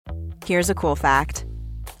Here's a cool fact.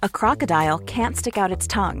 A crocodile can't stick out its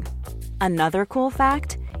tongue. Another cool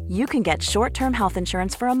fact, you can get short-term health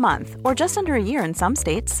insurance for a month or just under a year in some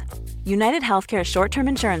states. United Healthcare short-term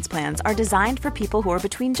insurance plans are designed for people who are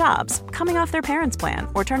between jobs, coming off their parents' plan,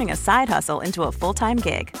 or turning a side hustle into a full-time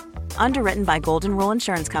gig. Underwritten by Golden Rule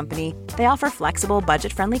Insurance Company, they offer flexible,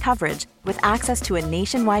 budget-friendly coverage with access to a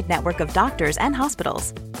nationwide network of doctors and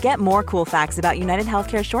hospitals. Get more cool facts about United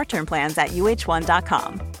Healthcare short-term plans at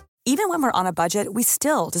uh1.com. Even when we're on a budget, we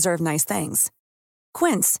still deserve nice things.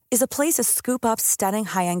 Quince is a place to scoop up stunning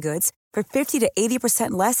high-end goods for 50 to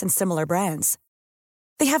 80% less than similar brands.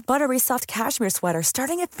 They have buttery soft cashmere sweaters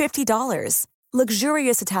starting at $50,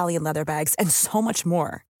 luxurious Italian leather bags, and so much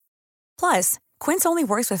more. Plus, Quince only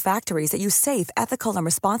works with factories that use safe, ethical, and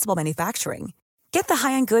responsible manufacturing. Get the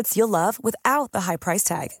high-end goods you'll love without the high price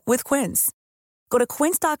tag with Quince. Go to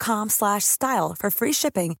quince.com/style for free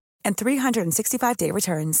shipping and 365-day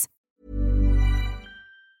returns.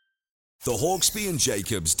 The Hawksby and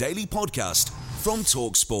Jacobs Daily Podcast from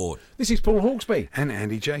TalkSport. This is Paul Hawksby. And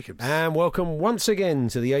Andy Jacobs. And welcome once again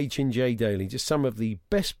to the H&J Daily. Just some of the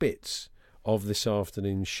best bits of this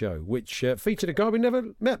afternoon's show, which featured a guy we never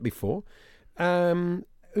met before, who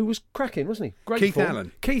was cracking, wasn't he? Great Keith form.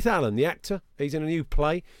 Allen. Keith Allen, the actor. He's in a new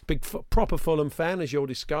play. Big, proper Fulham fan, as you'll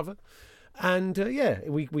discover. And,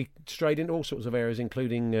 we strayed into all sorts of areas,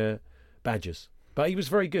 including Badgers. But he was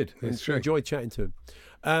very good. That's true. Enjoyed chatting to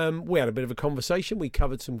him. We had a bit of a conversation. We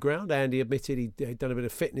covered some ground. Andy admitted he'd done a bit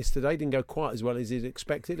of fitness today. Didn't go quite as well as he'd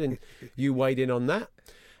expected, and you weighed in on that.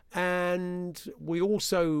 And we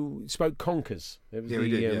also spoke conkers. It was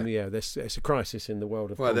it's a crisis in the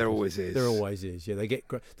world of conkers. There always is. There always is. Yeah,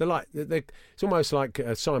 it's almost like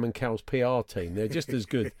Simon Cowell's PR team. They're just as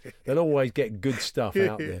good. They'll always get good stuff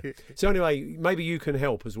out there. So anyway, maybe you can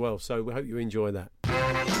help as well. So we hope you enjoy that.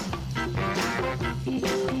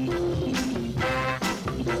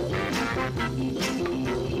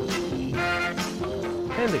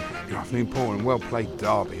 Andy. Good afternoon, Paul, and well played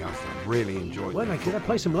Derby. I really enjoyed it. They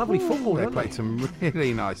played some lovely football, They didn't played some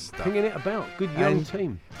really nice stuff. Pinging it about. Good young And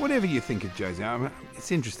team. Whatever you think of Jose,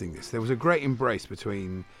 it's interesting this. There was a great embrace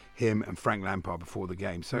between him and Frank Lampard before the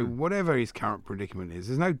game. So whatever his current predicament is,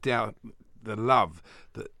 there's no doubt the love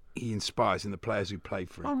that he inspires in the players who played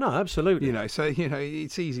for him. Oh, no, absolutely.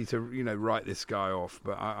 It's easy to, write this guy off,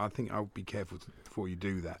 but I think I'll be careful before you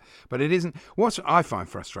do that. But it isn't. What I find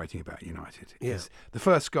frustrating about United is the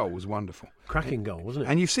first goal was wonderful. Cracking goal, wasn't it?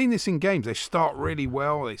 And you've seen this in games. They start really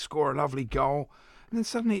well, they score a lovely goal, and then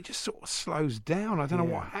suddenly it just sort of slows down. I don't know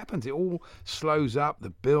what happens. It all slows up, the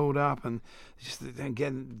build-up, and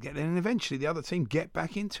and eventually the other team get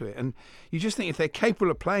back into it. And you just think if they're capable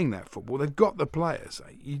of playing that football, they've got the players.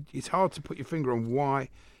 It's hard to put your finger on why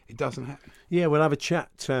it doesn't happen. Yeah, we'll have a chat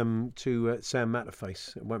to Sam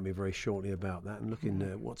Matterface. It won't be very shortly about that and looking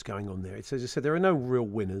at what's going on there. It's, as I said, there are no real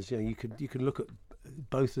winners. You could look at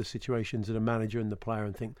both the situations of the manager and the player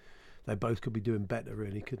and think they both could be doing better,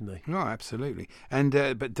 really, couldn't they? No, absolutely. And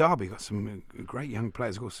but Derby got some great young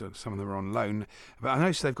players. Of course, some of them are on loan. But I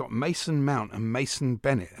noticed they've got Mason Mount and Mason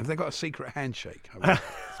Bennett. Have they got a secret handshake? I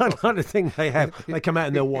like to think they have. They come out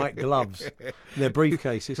in their white gloves, their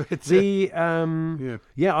briefcases.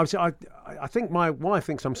 I think my wife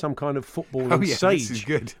thinks I'm some kind of footballing sage. This is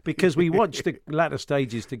good. Because we watched the latter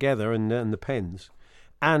stages together and the Pens.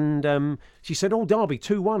 And she said, Derby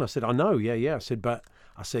 2-1. I said, I know, yeah.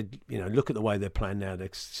 I said, look at the way they're playing now. They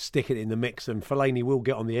stick it in the mix, and Fellaini will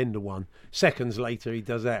get on the end of one. Seconds later, he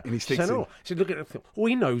does that. And he sticks it. He said, look at it.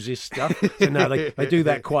 He knows his stuff. So now they do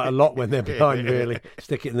that quite a lot when they're behind, really.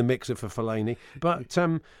 Stick it in the mixer for Fellaini. But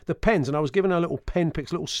the Pens, and I was giving her little pen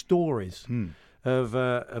picks, little stories of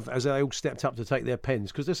as they all stepped up to take their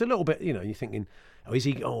pens. Because there's a little bit, you're thinking, is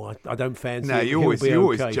he? I don't fancy. No, you always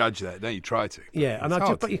judge that, don't you? Try to. Yeah, and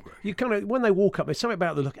you kind of, when they walk up, there's something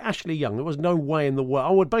about the look. Ashley Young, there was no way in the world.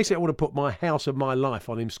 I would have put my house and my life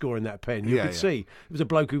on him scoring that pen. You could see it was a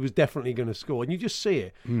bloke who was definitely going to score, and you just see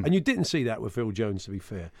it. And you didn't see that with Phil Jones, to be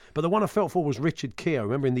fair. But the one I felt for was Richard Keogh.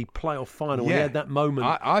 Remember in the playoff final, he had that moment.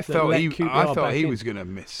 I felt he was going to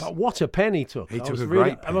miss. But what a pen he took! He took a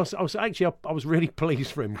great pen. I was really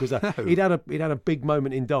pleased for him because he'd had a big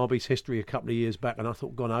moment in Derby's history a couple of years back, and I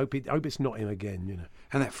thought, God, I hope it's not him again,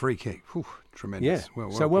 And that free kick, tremendous.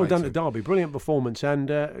 Yeah. Well done to Derby, brilliant performance, and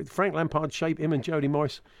Frank Lampard him and Jody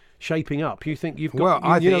Morris shaping up. You think you've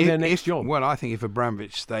got their next job? Well, I think if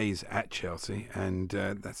Abramovich stays at Chelsea, and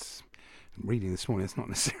that's reading this morning, it's not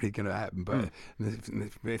necessarily going to happen. But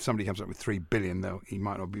if somebody comes up with $3 billion, he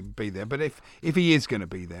might not be there. But if he is going to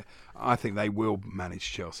be there, I think they will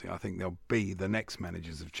manage Chelsea. I think they'll be the next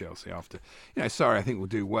managers of Chelsea after. Sorry, I think we'll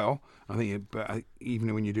do well. But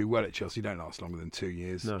even when you do well at Chelsea, you don't last longer than 2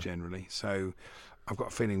 years generally. So I've got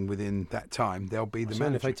a feeling within that time they'll be the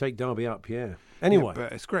manager. If they take Derby up, Anyway,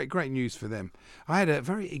 but it's great news for them. I had a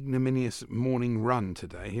very ignominious morning run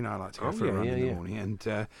today. I like to go for a run in the morning, and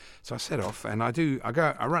so I set off, and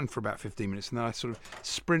I run for about 15 minutes, and then I sort of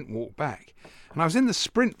sprint walk back. And I was in the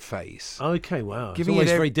sprint phase. Okay, wow. It's always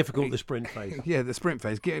very difficult, the sprint phase. Yeah, the sprint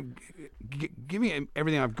phase. Giving it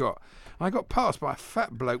everything I've got. I got passed by a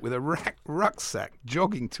fat bloke with a rucksack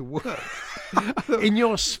jogging to work. in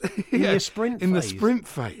your sprint phase? In the sprint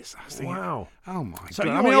phase. I was thinking, wow. Oh, my God.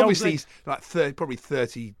 I mean, obviously, he's like probably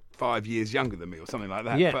 35 years younger than me or something like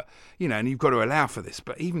that. Yeah. But, and you've got to allow for this.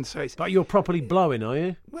 But even so... But you're properly blowing, are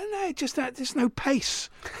you? Well, no, just that there's no pace.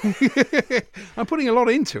 I'm putting a lot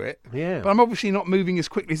into it. Yeah. But I'm obviously not moving as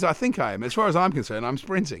quickly as I think I am. As far as I'm concerned, I'm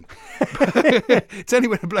sprinting. It's only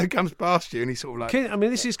when a bloke comes past you and he's sort of like...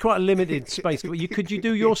 this is quite a limited space. Could you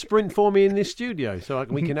do your sprint for me in this studio so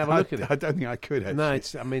we can have a look at it? I don't think I could,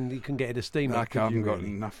 actually. No, you can get it a steam. I haven't got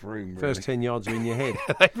enough room, really. First 10 yards are in your head.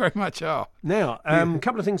 They very much are. Now, a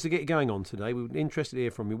couple of things to get going on today. We're interested to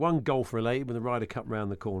hear from you. One, golf related with the Ryder Cup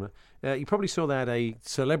round the corner. You probably saw they had a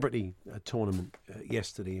celebrity tournament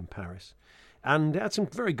yesterday in Paris, and had some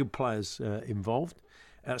very good players involved.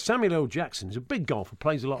 Samuel L. Jackson is a big golfer,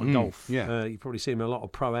 plays a lot of golf. Yeah. You've probably seen him in a lot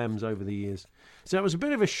of pro-ams over the years. So it was a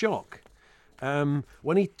bit of a shock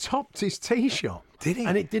when he topped his tee shot. Did he?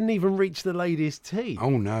 And it didn't even reach the ladies' tee.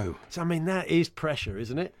 Oh, no. So, that is pressure,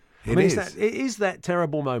 isn't it? It is. It is that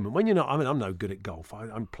terrible moment when you're not. I'm no good at golf. I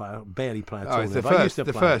barely play at all.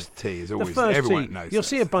 The first tee is always everyone knows. You'll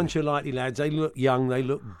see a bunch of likely lads. They look young. They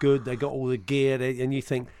look good. They got all the gear, and you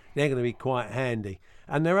think they're going to be quite handy.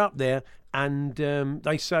 And they're up there, and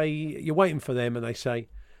they say you're waiting for them, and they say,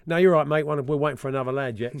 "No, you're right, mate. We're waiting for another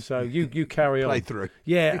lad yet. So you carry on." Play through.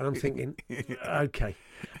 Yeah, and I'm thinking, okay.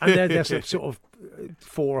 And there's sort of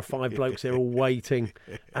 4 or 5 blokes there all waiting,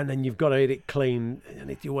 and then you've got to hit it clean,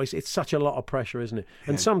 and it's such a lot of pressure, isn't it?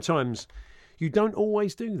 And sometimes you don't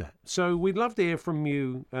always do that. So we'd love to hear from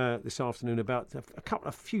you this afternoon about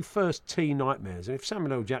a few first tee nightmares. And if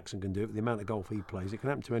Samuel L. Jackson can do it with the amount of golf he plays, it can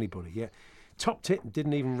happen to anybody. Yeah, topped it and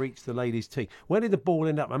didn't even reach the ladies' tee. Where did the ball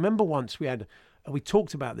end up? I remember once we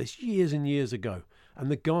talked about this years and years ago,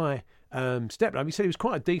 and the guy stepped up. He said he was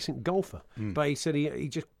quite a decent golfer, but he said he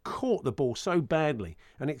just caught the ball so badly,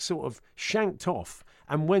 and it sort of shanked off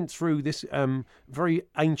and went through this very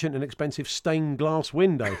ancient and expensive stained glass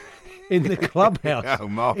window in the clubhouse. Oh,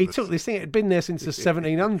 marvellous. He took this thing, it had been there since the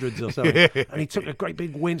 1700s or something, and he took a great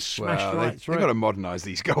big wind, smashed right through. They've got to modernise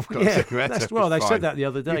these golf clubs. Yeah, they said that the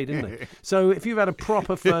other day, didn't they? So if you've had a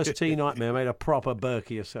proper first tee nightmare, made a proper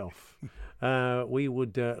Berkey yourself, we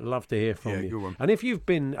would love to hear from you. Good one. And if you've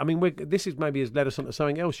been, this is maybe has led us on to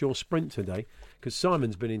something else, your sprint today, because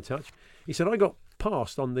Simon's been in touch. He said, I got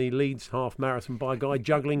passed on the Leeds half marathon by a guy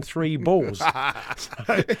juggling 3 balls.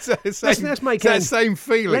 Let's make that same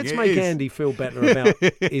feeling. Let's make Andy feel better about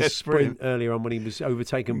his sprint earlier on when he was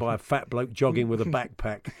overtaken by a fat bloke jogging with a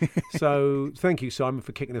backpack. So thank you, Simon,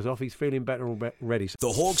 for kicking us off. He's feeling better already. The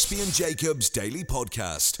Hawksby and Jacobs Daily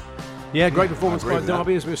Podcast. Yeah, great performance by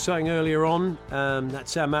Derby, as we were saying earlier on.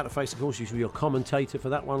 That's Sam Matterface, of course, who's your commentator for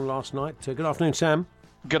that one last night. Good afternoon, Sam.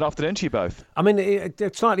 Good afternoon to you both.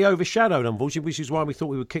 It's slightly overshadowed, unfortunately, which is why we thought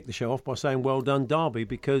we would kick the show off by saying well done, Derby,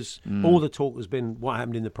 because all the talk has been what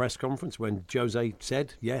happened in the press conference when Jose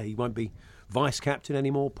said, he won't be vice-captain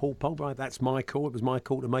anymore, Paul Pogba. That's my call. It was my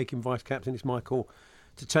call to make him vice-captain. It's my call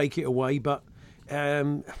to take it away. But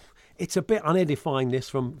it's a bit unedifying, this,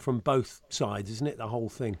 from both sides, isn't it, the whole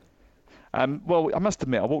thing? Well, I must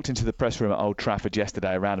admit, I walked into the press room at Old Trafford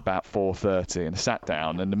yesterday around about 4:30 and sat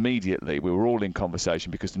down, and immediately we were all in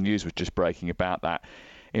conversation because the news was just breaking about that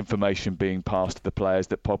information being passed to the players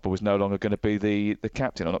that Pogba was no longer going to be the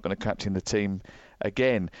captain, or not going to captain the team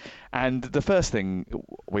again. And the first thing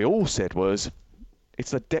we all said was,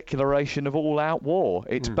 it's a declaration of all-out war.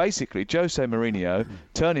 It's basically Jose Mourinho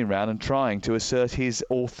turning around and trying to assert his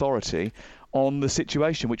authority on the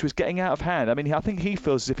situation, which was getting out of hand. I mean, I think he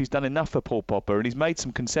feels as if he's done enough for Paul Pogba, and he's made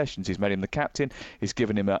some concessions. He's made him the captain. He's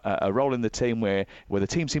given him a role in the team where the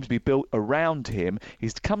team seems to be built around him.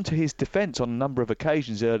 He's come to his defence on a number of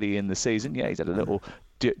occasions early in the season. Yeah, he's had a little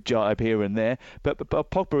jibe here and there, but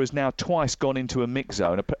Pogba has now twice gone into a mix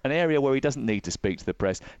zone, an area where he doesn't need to speak to the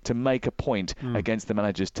press to make a point against the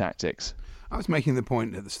manager's tactics. I was making the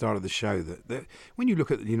point at the start of the show that when you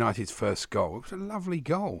look at United's first goal, it was a lovely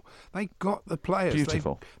goal. They got the players.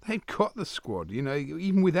 Beautiful. They've got the squad. You know,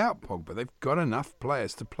 even without Pogba, they've got enough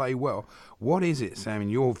players to play well. What is it, Sam, in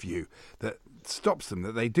your view, that stops them,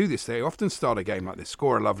 that they do this? They often start a game like this,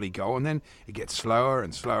 score a lovely goal, and then it gets slower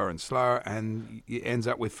and slower and slower, and it ends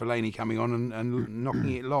up with Fellaini coming on and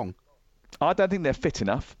knocking it long. I don't think they're fit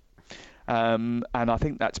enough. And I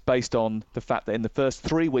think that's based on the fact that in the first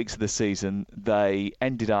 3 weeks of the season, they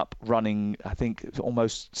ended up running, I think it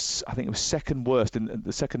was second worst, in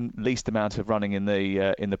the second least amount of running in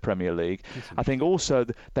the Premier League. I think also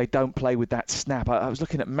they don't play with that snap. I was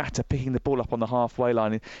looking at Mata picking the ball up on the halfway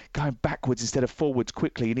line and going backwards instead of forwards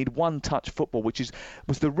quickly. You need one-touch football, which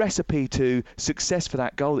was the recipe to success for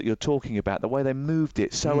that goal that you're talking about, the way they moved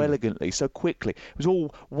it so elegantly, so quickly. It was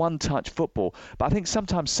all one-touch football. But I think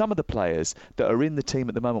sometimes some of the players that are in the team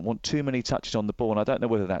at the moment want too many touches on the ball, and I don't know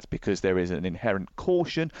whether that's because there is an inherent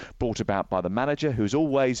caution brought about by the manager, who's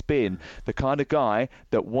always been the kind of guy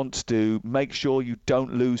that wants to make sure you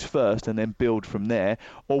don't lose first and then build from there,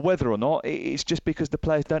 or whether or not it's just because the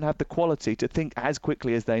players don't have the quality to think as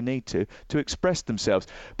quickly as they need to express themselves.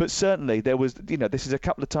 But certainly there was, this is a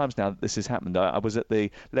couple of times now that this has happened. I was at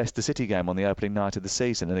the Leicester City game on the opening night of the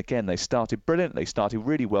season, and again they started brilliantly, started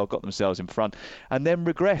really well, got themselves in front, and then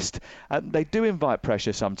regressed. They do invite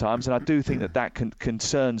pressure sometimes, and I do think that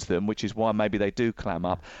concerns them, which is why maybe they do clam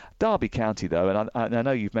up. Derby County, though, and I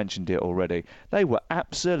know you've mentioned it already, they were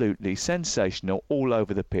absolutely sensational all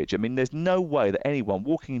over the pitch. I mean, there's no way that anyone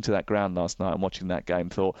walking into that ground last night and watching that game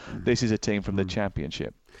thought this is a team from the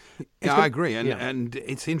Championship. Yeah, I agree, and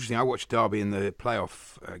it's interesting. I watched Derby in the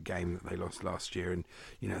playoff game that they lost last year, and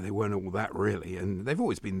they weren't all that really, and they've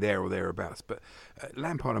always been there or thereabouts. But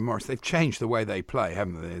Lampard and Morris, they've changed the way they play,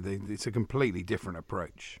 haven't they? It's a completely different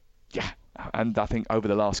approach. Yeah. And I think over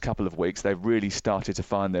the last couple of weeks, they've really started to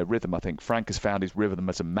find their rhythm. I think Frank has found his rhythm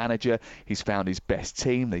as a manager. He's found his best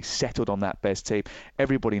team. They settled on that best team.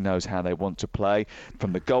 Everybody knows how they want to play.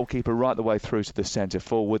 From the goalkeeper right the way through to the centre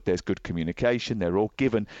forward, there's good communication. They're all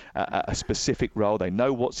given a specific role. They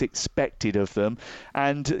know what's expected of them.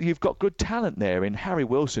 And you've got good talent there in Harry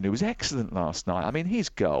Wilson, who was excellent last night. I mean, his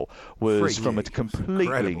goal was from a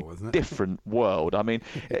completely different world. I mean,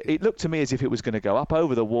 it looked to me as if it was going to go up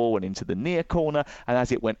over the wall and into the near corner, and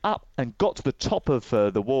as it went up and got to the top of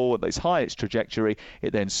the wall at its highest trajectory,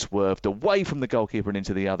 it then swerved away from the goalkeeper and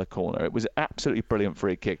into the other corner. It was an absolutely brilliant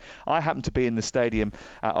free kick. I happened to be in the stadium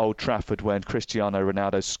at Old Trafford when Cristiano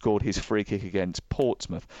Ronaldo scored his free kick against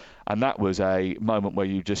Portsmouth, and that was a moment where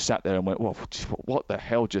you just sat there and went, well, what the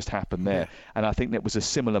hell just happened there? And I think that was a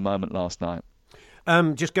similar moment last night.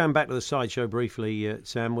 Just going back to the sideshow briefly,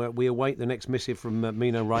 Sam, we await the next missive from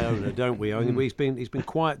Mino Raiola, don't we? I mean, he's been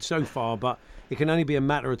quiet so far, but it can only be a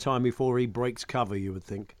matter of time before he breaks cover, you would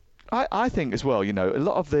think. I think as well, a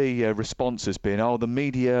lot of the response has been, the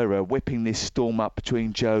media are whipping this storm up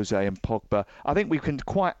between Jose and Pogba. I think we can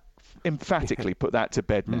quite emphatically put that to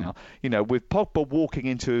bed now. With Pogba walking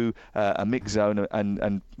into a mix zone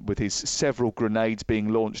and with his several grenades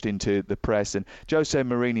being launched into the press, and Jose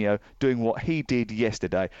Mourinho doing what he did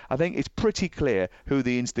yesterday, I think it's pretty clear who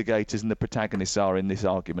the instigators and the protagonists are in this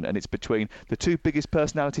argument, and it's between the two biggest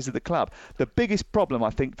personalities of the club. The biggest problem, I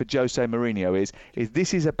think, for Jose Mourinho is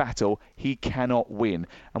this is a battle he cannot win.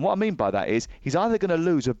 And what I mean by that is he's either going to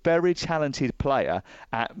lose a very talented player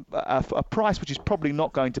at a price which is probably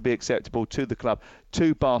not going to be acceptable to the club,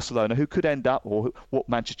 to Barcelona, who could end up, or what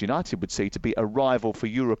Manchester United would see, to be a rival for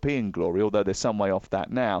European glory, although they're some way off that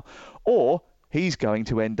now, or he's going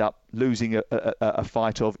to end up losing a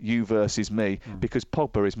fight of you versus me, because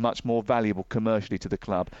Pogba is much more valuable commercially to the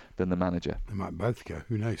club than the manager. They might both go,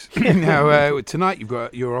 who knows? Now, tonight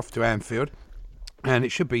you're off to Anfield. And it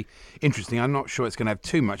should be interesting. I'm not sure it's going to have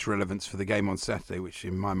too much relevance for the game on Saturday, which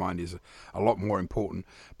in my mind is a lot more important.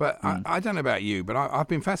 But I don't know about you, but I've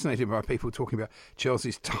been fascinated by people talking about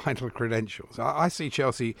Chelsea's title credentials. I see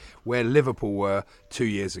Chelsea where Liverpool were 2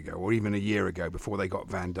 years ago, or even a year ago, before they got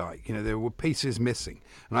Van Dijk. There were pieces missing.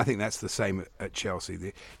 And I think that's the same at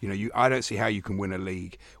Chelsea. I don't see how you can win a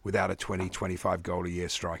league without a 20, 25 goal a year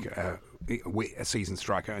striker, a season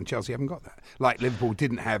striker, and Chelsea haven't got that. Like Liverpool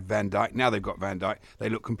didn't have Van Dijk, now they've got Van Dijk, they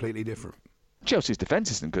look completely different. Chelsea's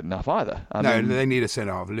defence isn't good enough either. They need a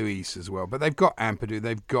centre-half, Luis as well. But they've got Ampadu,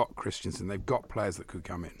 they've got Christensen, they've got players that could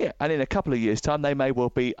come in. Yeah, and in a couple of years' time, they may well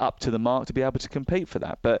be up to the mark to be able to compete for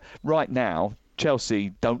that. But right now,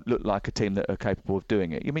 Chelsea don't look like a team that are capable of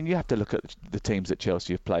doing it. I mean, you have to look at the teams that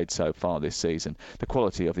Chelsea have played so far this season, the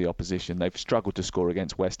quality of the opposition. They've struggled to score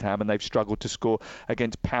against West Ham, and they've struggled to score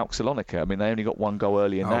against PAOK Salonika. I mean, they only got one goal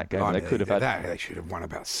early in that game. And they could have had. They should have won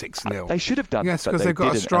about 6-0. They should have done. Yes, because they've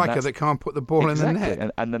got a striker that can't put the ball in the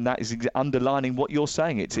net. And then that is underlining what you're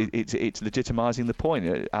saying. It's legitimising the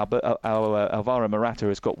point. Alvaro Morata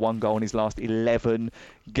has got one goal in his last 11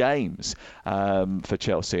 games for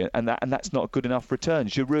Chelsea, and that's not a good enough return.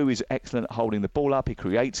 Giroud is excellent at holding the ball up. He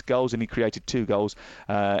creates goals, and he created 2 goals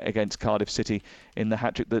against Cardiff City in the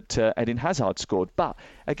hat-trick that Eden Hazard scored. But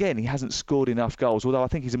again, he hasn't scored enough goals, although I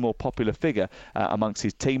think he's a more popular figure amongst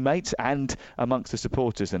his teammates and amongst the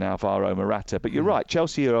supporters than Alvaro Morata. But you're right,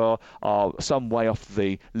 Chelsea are some way off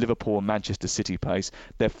the Liverpool and Manchester City pace.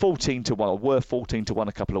 They're 14-1, or were 14-1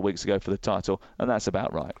 a couple of weeks ago for the title, and that's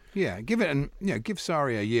about right. Yeah, give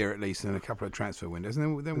Sarri a year at least and a couple of transfer windows,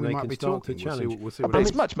 and then we might be talking. We'll see what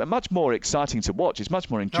it's much more exciting to watch. It's much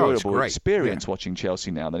more enjoyable experience watching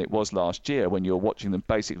Chelsea now than it was last year, when you're watching them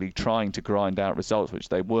basically trying to grind out results, which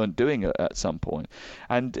they weren't doing at some point.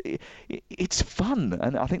 And it's fun,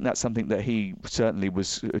 and I think that's something that he certainly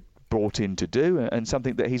was brought in to do, and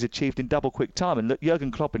something that he's achieved in double quick time. And look,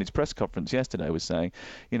 Jurgen Klopp in his press conference yesterday was saying,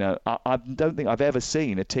 I don't think I've ever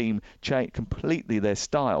seen a team change completely their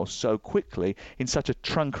style so quickly in such a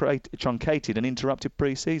truncated and interrupted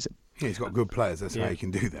pre-season. Yeah, he's got good players. That's how he can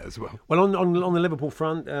do that as well. Well, on the Liverpool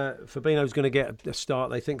front, Fabinho's going to get a start.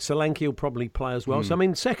 They think Solanke will probably play as well. So I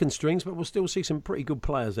mean, second strings, but we'll still see some pretty good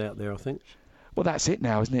players out there, I think. Well, that's it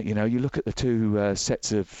now, isn't it? You look at the two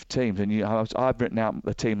sets of teams, and I've written out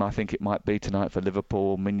the team I think it might be tonight for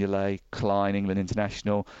Liverpool: Mignolet, Klein, England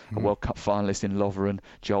international, a World Cup finalist in Lovren,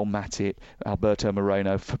 Joel Matip, Alberto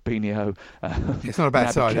Moreno, Fabinho. It's not a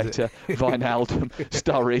bad side, is it? Wijnaldum,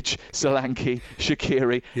 Sturridge, Solanke,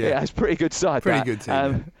 Shaqiri. Yeah, it's a pretty good side. Pretty good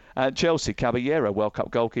team. Chelsea, Caballero, World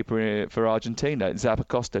Cup goalkeeper for Argentina.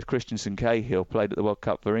 Zappacosta, Christensen, Cahill played at the World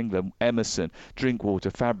Cup for England. Emerson,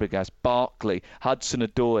 Drinkwater, Fabregas, Barkley,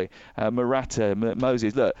 Hudson-Odoi, Morata,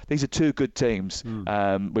 Moses. Look, these are 2 good teams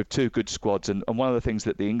with 2 good squads. And one of the things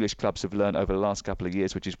that the English clubs have learned over the last couple of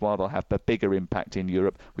years, which is why they'll have a bigger impact in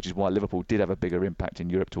Europe, which is why Liverpool did have a bigger impact in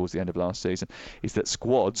Europe towards the end of last season, is that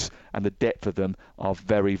squads and the depth of them are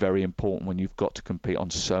very, very important when you've got to compete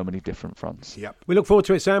on so many different fronts. Yep. We look forward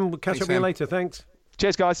to it, Sam. We'll catch up with you later. Thanks.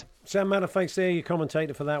 Cheers, guys. Sam Matterface there, your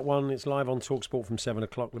commentator for that one. It's live on TalkSport from 7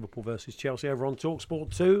 o'clock, Liverpool versus Chelsea. Over on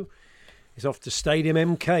TalkSport 2, it's off to Stadium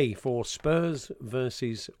MK for Spurs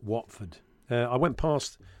versus Watford. I went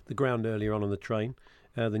past the ground earlier on the train,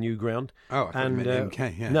 the new ground. Oh, I thought you meant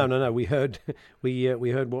MK, yeah. No. We heard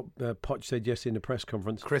what Poch said yesterday in the press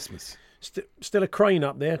conference. Christmas. Still a crane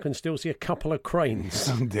up there. Can still see a couple of cranes.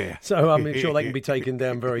 Oh dear. So I'm sure they can be taken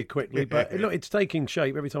down very quickly. But look, it's taking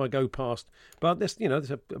shape every time I go past. But there's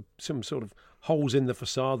some sort of holes in the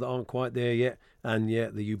facade that aren't quite there yet, and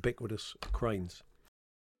yet the ubiquitous cranes.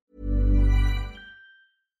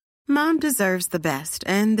 Mom deserves the best,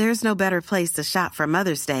 and there's no better place to shop for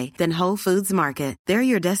Mother's Day than Whole Foods Market. They're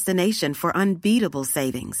your destination for unbeatable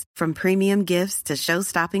savings, from premium gifts to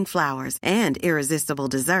show-stopping flowers and irresistible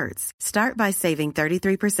desserts. Start by saving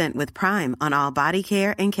 33% with Prime on all body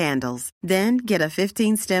care and candles. Then get a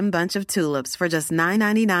 15-stem bunch of tulips for just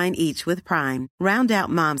 $9.99 each with Prime. Round out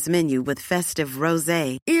Mom's menu with festive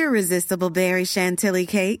rosé, irresistible berry chantilly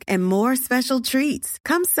cake, and more special treats.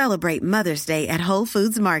 Come celebrate Mother's Day at Whole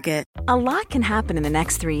Foods Market. A lot can happen in the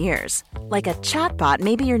next 3 years. Like a chatbot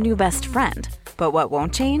may be your new best friend. But what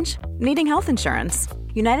won't change? Needing health insurance.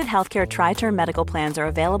 United Healthcare Tri-Term Medical Plans are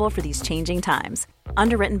available for these changing times.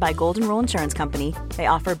 Underwritten by Golden Rule Insurance Company, they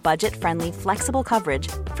offer budget-friendly, flexible coverage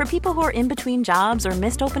for people who are in between jobs or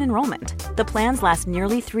missed open enrollment. The plans last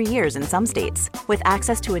nearly 3 years in some states, with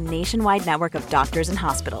access to a nationwide network of doctors and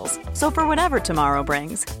hospitals. So for whatever tomorrow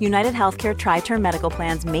brings, United Healthcare Tri-Term Medical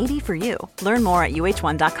Plans may be for you. Learn more at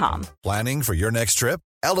uh1.com. Planning for your next trip?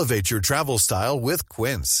 Elevate your travel style with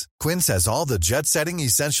Quince. Quince has all the jet-setting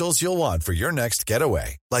essentials you'll want for your next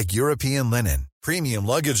getaway, like European linen, premium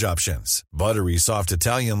luggage options, buttery soft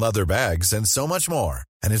Italian leather bags, and so much more.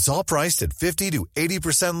 And it's all priced at 50 to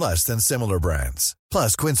 80% less than similar brands.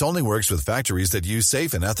 Plus, Quince only works with factories that use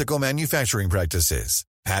safe and ethical manufacturing practices.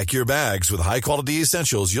 Pack your bags with high-quality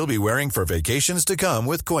essentials you'll be wearing for vacations to come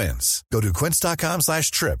with Quince. Go to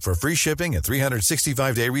quince.com/trip for free shipping and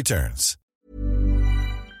 365-day returns.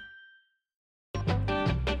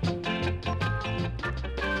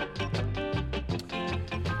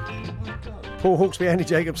 Paul Hawksby, Andy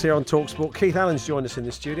Jacobs here on TalkSport. Keith Allen's joined us in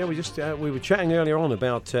the studio. We were chatting earlier on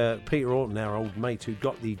about Peter Orton, our old mate, who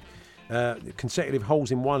got the consecutive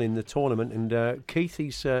holes in one in the tournament. And Keith,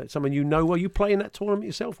 he's someone you know. Well, you play in that tournament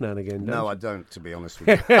yourself now and again, don't you? I don't, to be honest with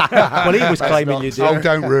you. Well, he was claiming you did. Oh,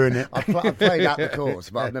 don't ruin it. I've played at the course,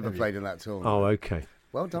 but I've never played in that tournament. Oh, okay.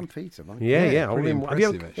 Well done, Peter. Mate. Yeah. Hole pretty in one. Have you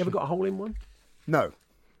impressive, ever got a hole in one? No,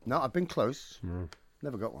 I've been close.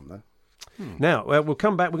 Never got one, though. Now, we'll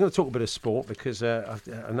come back. We're going to talk a bit of sport because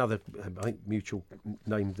another, I think, mutual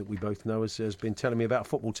name that we both know has been telling me about a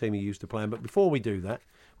football team he used to play in. But before we do that,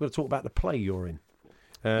 we're going to talk about the play you're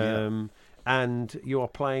in. And you are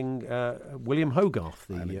playing William Hogarth,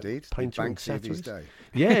 the painter and satirist.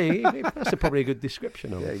 Yeah, that's probably a good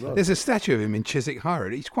description of it. There's a statue of him in Chiswick High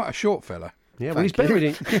Road. He's quite a short fella. Yeah, well, he's buried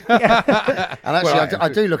in. And actually, I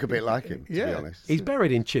do look a bit like him, to be honest. He's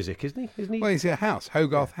buried in Chiswick, isn't he? Well, he's a house,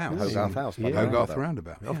 Hogarth House. Hogarth House. Hogarth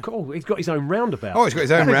Roundabout. Yeah. Of course, he's got his own roundabout. Oh, he's got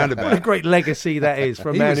his own roundabout. What a great legacy that is for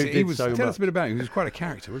a man who did so much. Tell us a bit about him. He was quite a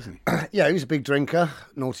character, wasn't he? Yeah, he was a big drinker,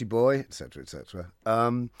 naughty boy, etc.,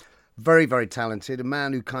 etc. Very, very talented. A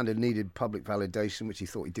man who kind of needed public validation, which he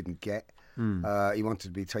thought he didn't get. He wanted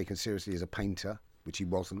to be taken seriously as a painter, which he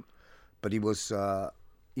wasn't. But he was...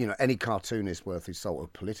 any cartoonist worth his salt, or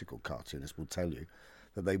political cartoonist, will tell you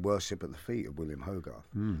that they worship at the feet of William Hogarth.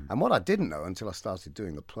 And what I didn't know until I started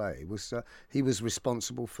doing the play was he was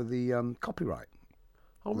responsible for the copyright.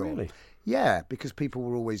 Oh, really? Yeah, because people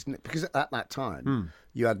were always... Because at that time,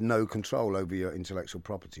 you had no control over your intellectual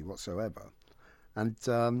property whatsoever. And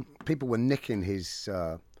people were nicking his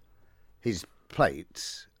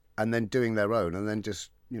plates and then doing their own and then just...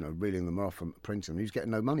 reeling them off and printing them. He was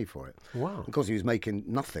getting no money for it. Wow. Of course, he was making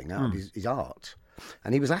nothing out of his art.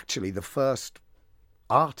 And he was actually the first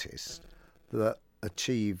artist that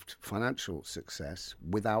achieved financial success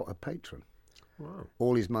without a patron. Wow.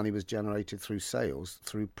 All his money was generated through sales,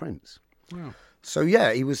 through prints. Wow. So,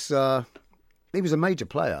 yeah, he was a major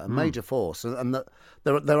player, a major force. And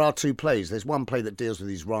there are two plays. There's one play that deals with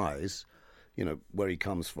his rise, where he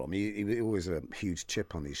comes from. He always had a huge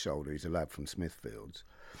chip on his shoulder. He's a lad from Smithfields.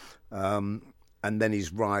 And then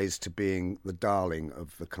his rise to being the darling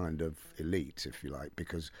of the kind of elite, if you like,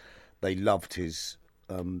 because they loved his,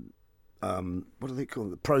 what do they call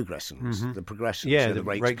it? The progressions, the progressions. Yeah, the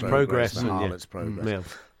Rake's Progress, the Progress, Harlot's Progress. Yeah.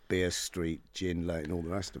 Beer Street, Gin Lane, all the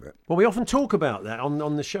rest of it. Well, we often talk about that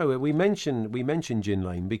on the show. We mention Gin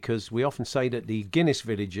Lane because we often say that the Guinness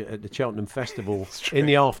Village at the Cheltenham Festival in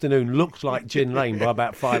the afternoon looks like Gin Lane by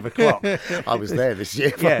about 5 o'clock. I was there this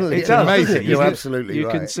year. Yeah, it's amazing. You're absolutely you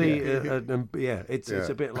right. You can see, it's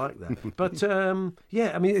a bit like that. But I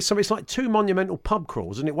mean, it's like two monumental pub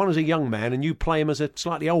crawls, isn't it? One as a young man, and you play him as a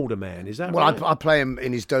slightly older man. Is that right? Well, I play him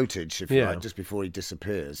in his dotage, if you like, just before he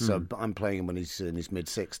disappears. So I'm playing him when he's in his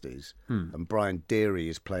mid-60s. And Brian Deary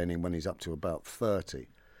is playing him when he's up to about 30.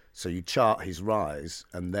 So you chart his rise,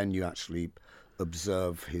 and then you actually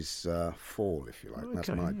observe his fall, if you like. Okay. That's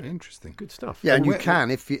my Interesting. Good stuff. Yeah, and you can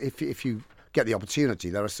if you get the opportunity.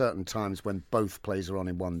 There are certain times when both plays are on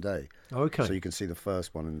in one day. Okay. So you can see the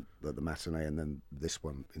first one at the matinee, and then this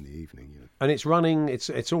one in the evening. And it's running. It's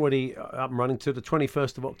already up and running to the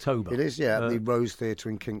 21st of October. It is, yeah, at the Rose Theatre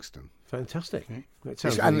in Kingston. Fantastic. Okay. It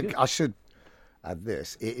sounds really good. I should add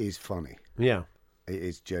this: it is funny. Yeah. It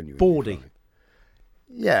is genuinely Bawdy. funny.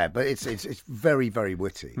 Yeah, but it's very, very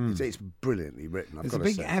witty. It's brilliantly written. There's a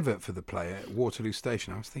big advert for the play at Waterloo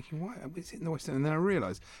Station. I was thinking, why is it in the West End? And then I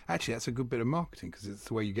realised, actually, that's a good bit of marketing because it's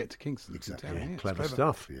the way you get to Kingston. Exactly. Yeah, Clever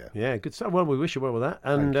stuff. Yeah. Good stuff. Well, we wish you well with that.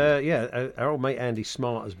 And our old mate Andy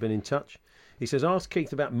Smart has been in touch. He says, ask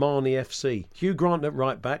Keith about Marney FC. Hugh Grant at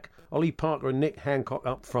right back, Ollie Parker and Nick Hancock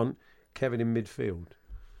up front, Kevin in midfield.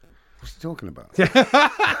 What's he talking about?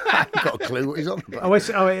 I've got a clue what he's on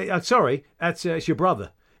about. Sorry, it's your brother.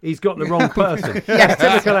 He's got the wrong person.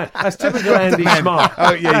 That's typical Andy Smart.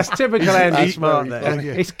 Oh, yeah. That's typical Andy Smart there.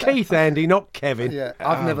 It's Keith Andy, not Kevin. Yeah,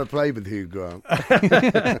 I've never played with Hugh Grant.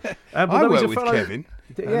 I worked with Kevin.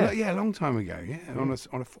 Yeah. A long time ago. Yeah, on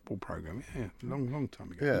a football programme. Yeah, long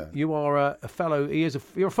time ago. Yeah. You are a fellow.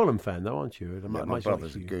 You're a Fulham fan, though, aren't you? My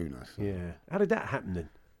brother's a goon, I think. Yeah. How did that happen then?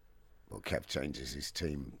 Well, Kev changes his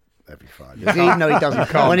team every 5 years. No, he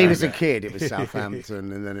doesn't. When he was a kid, it was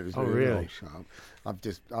Southampton, and then it was really? Sharp.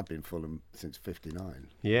 I've been Fulham since '59.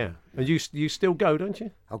 Yeah, and you still go, don't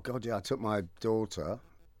you? Oh God, yeah. I took my daughter,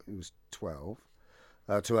 who was 12,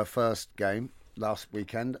 to her first game last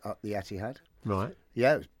weekend at the Etihad. Right.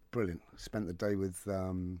 Yeah, it was brilliant. Spent the day with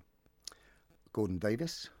Gordon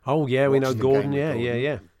Davis. Oh yeah, we know Watched the Gordon. game with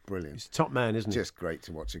Yeah. brilliant. He's a top man, isn't he? Just great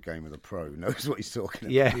to watch a game with a pro who knows what he's talking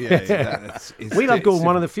about. Yeah. We love Gordon,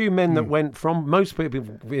 one of the few men that went from, most people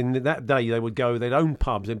in that day, they'd own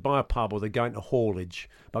pubs, they'd buy a pub or they'd go into haulage.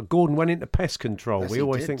 But Gordon went into pest control. Yes, we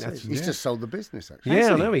always think too. that's... He's just sold the business, actually.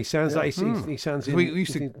 Yeah, I know. He sounds like he sounds... We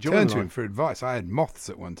used to turn to him for advice. I had moths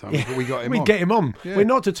at one time, but we got him on. We'd get him on. Yeah. We're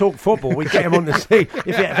not to talk football. We'd get him on to see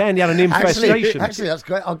if Andy had an infestation. Actually, that's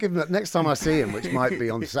great. I'll give him next time I see him, which might be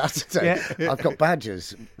on Saturday. I've got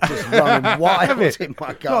badgers just running wild in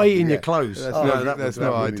my garden. Not eating your clothes. That's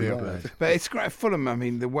not ideal. But it's great. Fulham, I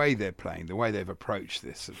mean, the way they're playing, the way they've approached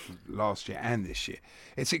this last year and this year,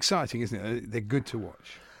 it's exciting, isn't it? They're good to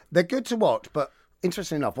watch. They're good to watch, but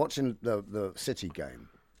interesting enough, watching the City game,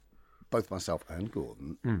 both myself and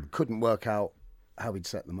Gordon couldn't work out how he'd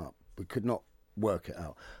set them up. We could not work it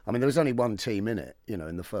out. I mean, there was only one team in it,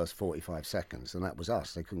 in the first 45 seconds, and that was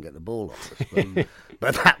us. They couldn't get the ball off us,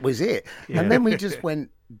 but that was it. Yeah. And then we just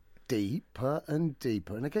went deeper and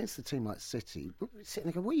deeper. And against a team like City, we're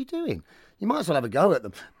sitting there going, what are you doing? You might as well have a go at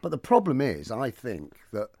them. But the problem is, I think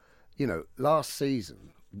that, last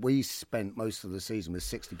season, we spent most of the season with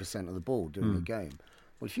 60% of the ball during the game.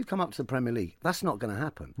 Well, if you come up to the Premier League, that's not going to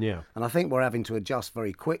happen. Yeah. And I think we're having to adjust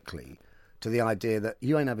very quickly to the idea that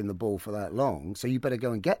you ain't having the ball for that long, so you better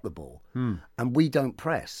go and get the ball. And we don't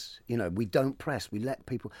press. We don't press. We let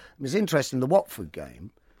people... It was interesting, the Watford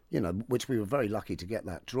game, which we were very lucky to get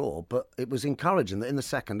that draw, but it was encouraging that in the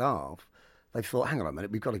second half, they thought, hang on a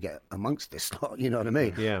minute, we've got to get amongst this lot, you know what I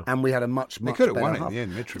mean? Yeah. And we had a much better half. They could have won it in the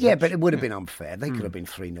end, Mitrovic. Yeah, but it would have been unfair. They could have been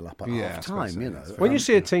 3-0 up at half-time, When you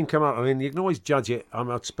see a team come up, I mean, you can always judge it. I'm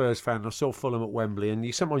a Spurs fan. I saw Fulham at Wembley,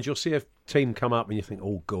 and sometimes you'll see a team come up and you think,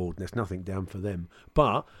 oh, God, there's nothing down for them.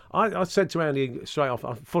 But I said to Andy straight off,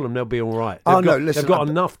 Fulham, they'll be all right. They've got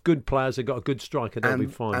enough good players. They've got a good striker. They'll be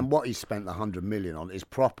fine. And what he spent the 100 million on is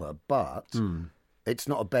proper, but... It's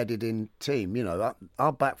not a bedded-in team.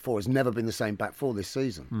 Our back four has never been the same back four this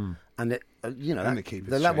season. And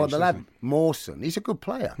the lad Mawson, he's a good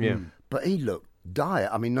player. Yeah. But he looked dire.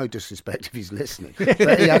 I mean, no disrespect if he's listening. But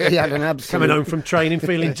he had an absolute... Coming home from training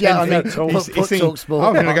feeling 10 feet tall. I was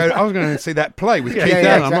going to see that play with Keith Allen.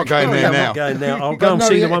 Exactly. I'm not going there now. I'm not going now. I'll go and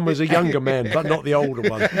see the one with a younger man, but not the older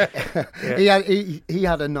one. Yeah. He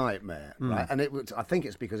had a nightmare, right? And I think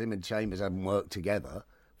it's because him and Chambers haven't worked together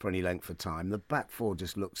for any length of time. The back four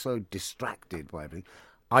just looked so distracted by everything.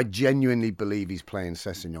 I genuinely believe he's playing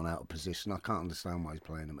Sessegnon out of position. I can't understand why he's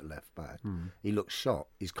playing him at left back. He looks shot.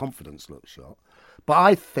 His confidence looks shot. But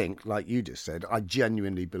I think, like you just said, I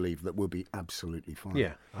genuinely believe that we'll be absolutely fine.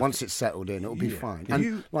 Yeah. Once it's settled in, it'll be fine.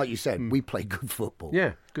 And like you said, we play good football.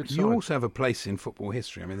 Yeah, good side. You also have a place in football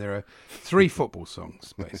history. I mean, there are 3 football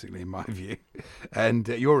songs, basically, in my view. And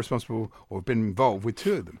you're responsible or have been involved with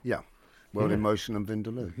 2 of them. Yeah. World in Motion and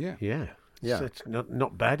Vindaloo. Yeah. Yeah. Yeah. So it's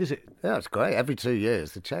not bad, is it? Yeah, it's great. Every 2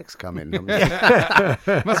 years, the checks come in.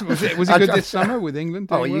 Was it good this summer with England?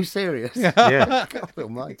 Oh, are you serious? Yeah. God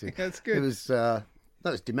almighty. That's good. It was...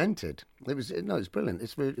 it's demented. It's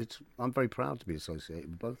brilliant. I'm very proud to be associated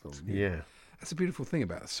with both of them. Yeah. That's a beautiful thing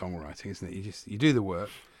about songwriting, isn't it? You do the work,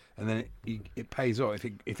 and then it pays off.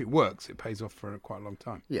 If it works, it pays off for quite a long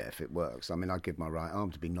time. Yeah, if it works. I mean, I'd give my right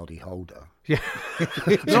arm to be Noddy Holder. Yeah. Do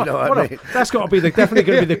you know what I mean? That's got to be definitely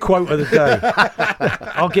going to be the quote of the day.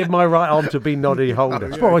 I'll give my right arm to be Noddy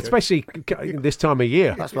Holder. Well, especially this time of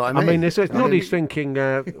year. That's what I mean. Noddy's thinking,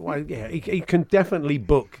 he can definitely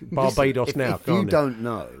book Barbados now. If you don't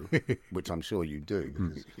know, which I'm sure you do,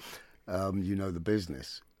 because you know the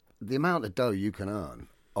business, the amount of dough you can earn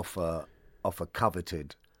off a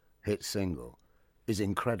coveted hit single is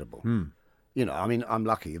incredible. I mean, I'm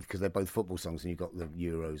lucky because they're both football songs and you've got the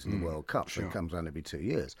Euros and the World Cup, so it comes around every 2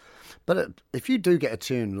 years. But if you do get a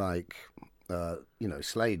tune like,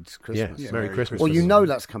 Slade's Christmas, Merry Christmas. well, you know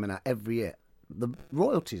that's coming out every year. The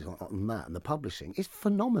royalties on that and the publishing is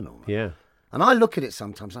phenomenal. Man. Yeah. And I look at it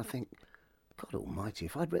sometimes and I think, God almighty,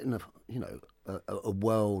 if I'd written a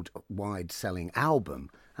worldwide selling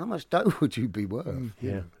album, how much dough would you be worth?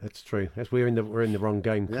 Yeah, that's true. We're in the wrong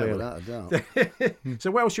game, clearly. Yeah, without a doubt.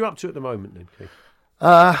 So what else are you up to at the moment, then, Keith?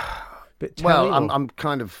 I'm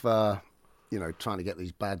kind of, trying to get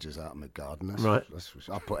these badgers out of my garden. Right.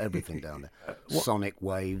 I'll put everything down there. Sonic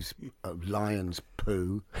waves, lion's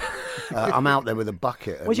poo. I'm out there with a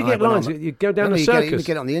bucket. Where'd you get lions? You go down the circus? You can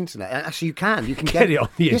get it on the internet. Actually, you can. You can get it on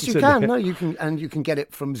the internet. Yes, you can. No, you can, and you can get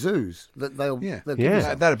it from zoos.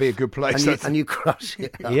 That'd be a good place. And you crush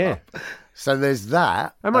it up. Yeah. So there's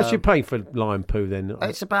that. How much you pay for lion poo then?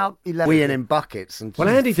 It's about 11. Weeing in buckets and. Well,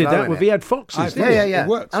 Andy did that. He had foxes. Yeah. It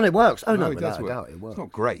works. And it works. Oh no, it does without a work. doubt, it works. It's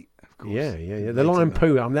not great, of course. Yeah. The lion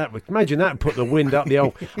poo. Imagine that put the wind up the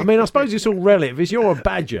old. I mean, I suppose it's all relative. If you're a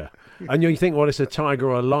badger and you think, well, it's a tiger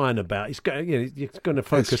or a lion about, it's going to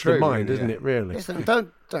focus the mind, isn't it? Really. Listen,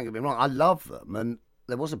 don't get me wrong. I love them, and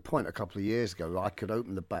there was a point a couple of years ago where I could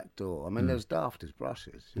open the back door. I mean, there's daft as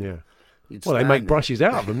brushes. Yeah. Well, they make brushes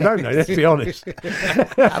out of them, don't they? Let's be honest. And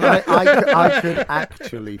I could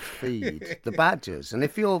actually feed the badgers. And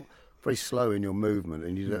if you're very slow in your movement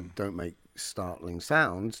and you don't make startling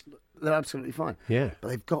sounds, they're absolutely fine. Yeah. But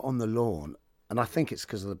they've got on the lawn, and I think it's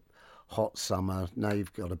because of the hot summer. Now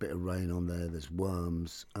you've got a bit of rain on there. There's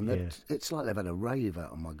worms, and it's like they've had a rave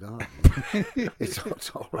out on my garden. it's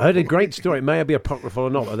horrible. I heard a great story. It may be apocryphal or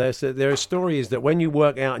not, but there are stories that when you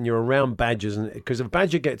work out and you're around badgers, and because if a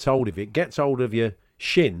badger gets hold of your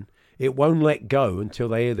shin, it won't let go until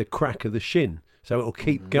they hear the crack of the shin. So it'll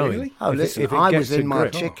keep going. Really? Oh, listen, I was in my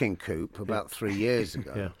grip. chicken coop about 3 years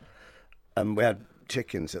ago, and we had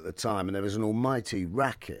chickens at the time, and there was an almighty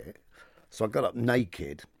racket. So I got up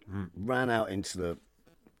naked, ran out into the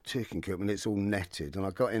chicken coop, and it's all netted. And I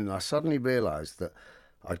got in, and I suddenly realised that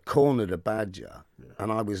I'd cornered a badger,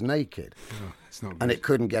 and I was naked, and it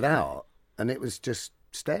couldn't get out, and it was just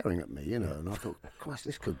staring at me, and I thought, Christ,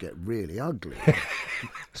 this could get really ugly.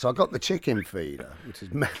 So I got the chicken feeder, which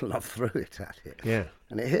is metal, I threw it at it,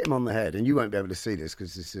 and it hit him on the head, and you won't be able to see this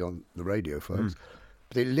because this is on the radio, folks,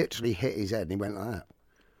 but it literally hit his head, and he went like that.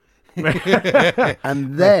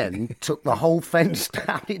 And then took the whole fence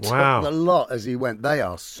down. He took the lot as he went. They're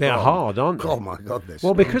hard, aren't they? Oh my God!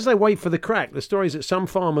 Well, because they wait for the crack. The story is that some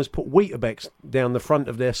farmers put Weetabix down the front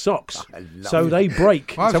of their socks, so they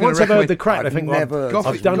break. So once they've heard the crack, they think, "Well,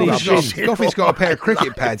 I've done his shin." Goffy's got a pair of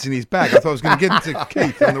cricket pads in his bag. I thought I was going to give them to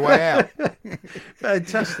Keith on the way out.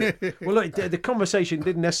 Fantastic. Well, look, the conversation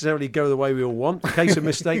didn't necessarily go the way we all want. A case of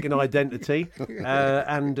mistaken identity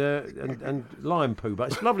and lion poo,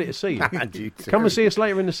 but it's lovely to see you. Come and see us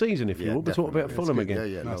later in the season if you will. We'll talk about Fulham again.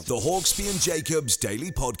 The Hawksbee and Jacobs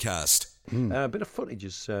Daily Podcast. A bit of footage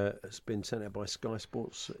has been sent out by Sky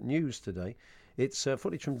Sports News today. It's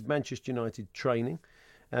footage from Manchester United training.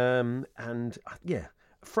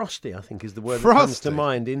 Frosty, I think, is the word that comes to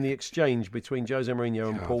mind in the exchange between Jose Mourinho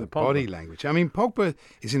and Paul Pogba. Body language. I mean, Pogba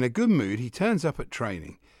is in a good mood. He turns up at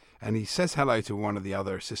training and he says hello to one of the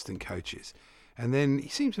other assistant coaches. And then he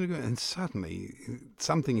seems to go, and suddenly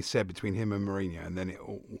something is said between him and Mourinho, and then it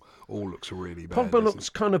all looks really bad. Pogba looks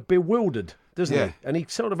kind of bewildered, doesn't he? And he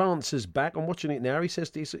sort of answers back. I'm watching it now. He says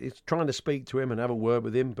he's trying to speak to him and have a word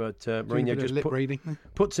with him, but Mourinho just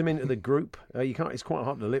puts him into the group. You can't. It's quite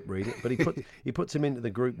hard to lip read it, but he puts him into the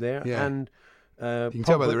group there, and you can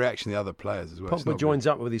tell by the reaction of the other players as well. Pogba joins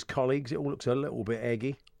up with his colleagues. It all looks a little bit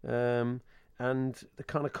eggy. And the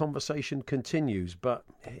kind of conversation continues, but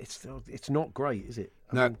it's not great, is it?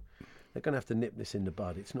 I mean, they're going to have to nip this in the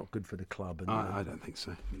bud. It's not good for the club. And, I don't think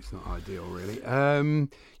so. It's not ideal, really.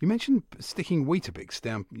 You mentioned sticking Weetabix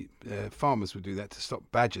down. Farmers would do that to stop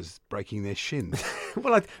badgers breaking their shins.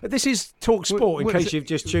 Well, this is Talk Sport, in case you've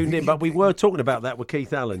just tuned in, but we were talking about that with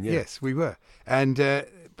Keith Allen. Yeah. Yes, we were. And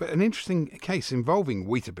but an interesting case involving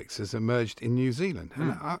Weetabix has emerged in New Zealand.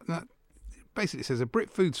 And basically, it says a Brit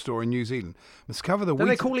food store in New Zealand must cover the. Do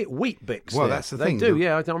they call it Weet-Bix? Well, that's the thing. They do,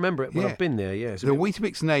 yeah. I don't remember it, but I've been there. Yeah. The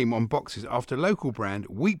Weetabix name on boxes after local brand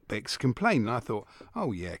Weet-Bix complained, and I thought,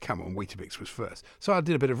 oh yeah, come on, Weetabix was first. So I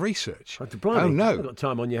did a bit of research. Oh no, you've got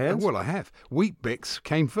time on your hands. Well, I have. Weet-Bix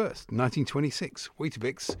came first, 1926.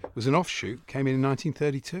 Weetabix was an offshoot, came in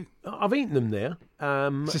 1932. I've eaten them there.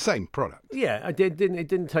 It's the same product. Yeah, it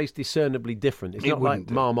didn't taste discernibly different. It's not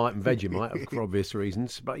like Marmite and Vegemite for obvious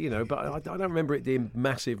reasons, but I don't remember it being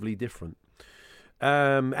massively different.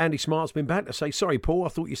 Andy Smart's been back to say, sorry, Paul, I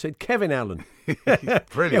thought you said Kevin Allen.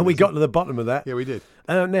 Brilliant. Yeah, we got to the bottom of that. Yeah, we did.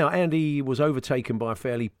 Now, Andy was overtaken by a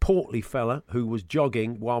fairly portly fella who was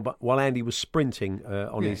jogging while Andy was sprinting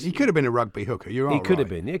on his... He could have been a rugby hooker. You're right. He could have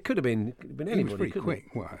been. It could have been anybody. He was pretty quick.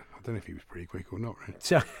 Well, I don't know if he was pretty quick or not, really.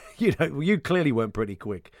 So, you clearly weren't pretty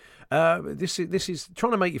quick. This is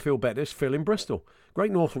trying to make you feel better. It's Phil in Bristol.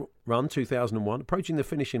 Great North Run 2001. Approaching the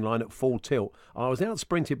finishing line at full tilt, I was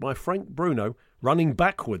out-sprinted by Frank Bruno running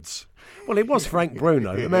backwards. Well, it was Frank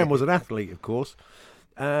Bruno. The man was an athlete, of course.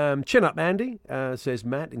 Chin up, Andy, says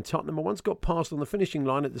Matt in Tottenham. I once got passed on the finishing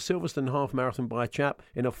line at the Silverstone Half Marathon by a chap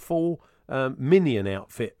in a full Minion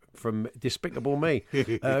outfit from Despicable Me.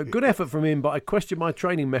 Good effort from him, but I question my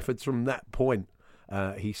training methods from that point,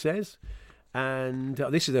 he says. And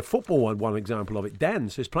this is a football one example of it. Dan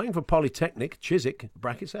says, playing for Polytechnic, Chiswick,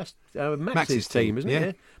 brackets, that's Max's team, isn't it?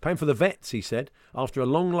 Yeah. Playing for the Vets, he said, after a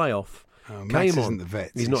long layoff. Max isn't the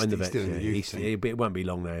vets. He's not in the vets. Still in the youth team. It won't be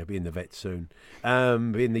long now. He'll be in the vets soon.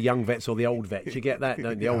 Be in the young vets or the old vets. You get that?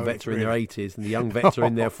 No, the old vets are in their 80s and the young vets are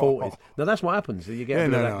in their 40s. No, that's what happens. You get a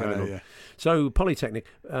bit of that going on. Yeah. So Polytechnic,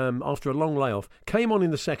 after a long layoff, came on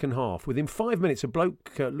in the second half. Within 5 minutes, a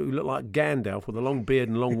bloke who looked like Gandalf with a long beard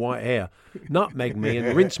and long white hair nutmegged me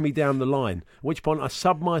and rinsed me down the line. At which point I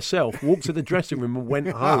subbed myself, walked to the dressing room and went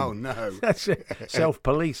home. Oh, no. That's it.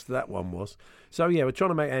 Self-policed, that one was. So, yeah, we're trying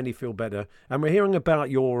to make Andy feel better. And we're hearing about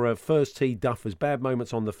your first tee duffers, bad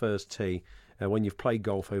moments on the first tee when you've played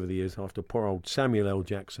golf over the years after poor old Samuel L.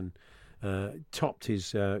 Jackson topped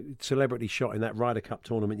his celebrity shot in that Ryder Cup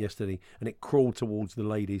tournament yesterday and it crawled towards the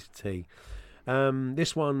ladies' tee.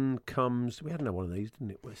 This one comes... We had another one of these,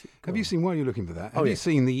 didn't it? Have you seen, while you're looking for that, have you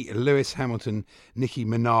seen the Lewis Hamilton, Nicki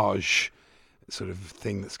Minaj sort of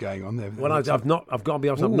thing that's going on there? Well, I've got to be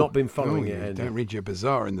honest, I've not been following it. Andy. Don't read your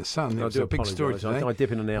Bazaar in the Sun. It was a big story today. I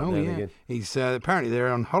dip in and out now and again. He's apparently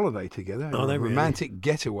they're on holiday together. Oh, a romantic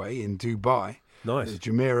getaway in Dubai. Nice.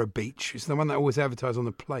 Jumeirah Beach. It's the one that always advertised on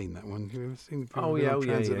the plane, that one. Have you ever seen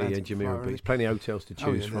Jumeirah Beach. Plenty of hotels to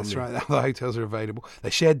choose from. That's right. Other hotels are available. They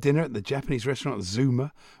shared dinner at the Japanese restaurant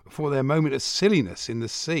Zuma before their moment of silliness in the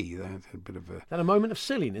sea. They had a bit of a... Had a moment of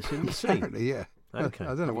silliness in the sea? Apparently, yeah. Okay.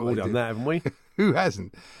 I don't know what We've they all done did. that, haven't we? Who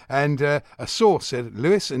hasn't? And a source said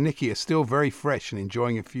Lewis and Nicki are still very fresh and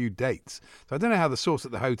enjoying a few dates. So I don't know how the source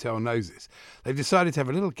at the hotel knows this. They've decided to have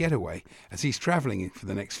a little getaway as he's travelling for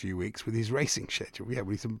the next few weeks with his racing schedule. Yeah,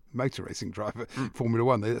 well, he's a motor racing driver, Formula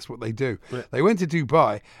One. That's what they do. Yeah. They went to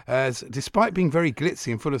Dubai as, despite being very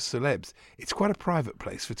glitzy and full of celebs, it's quite a private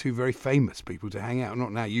place for two very famous people to hang out.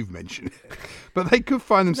 Not now you've mentioned it. But they could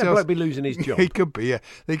find themselves... That bloke be losing his job. He could be, yeah.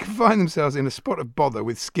 They could find themselves in a spot of bother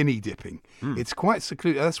with skinny dipping. It's quite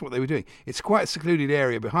secluded. That's what they were doing. It's quite a secluded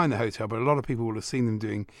area behind the hotel, but a lot of people will have seen them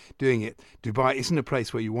doing it. Dubai isn't a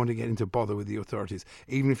place where you want to get into bother with the authorities,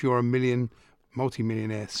 even if you're a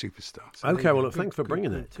multi-millionaire superstar. So okay, well, thanks for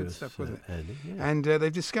bringing that to us, stuff, wasn't it? Andy. Yeah. And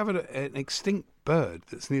they've discovered an extinct bird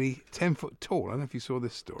that's nearly 10 foot tall. I don't know if you saw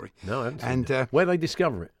this story. No, I haven't seen it. Where did they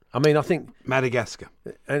discover it? I mean, I think... Madagascar.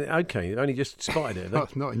 Okay, only just spotted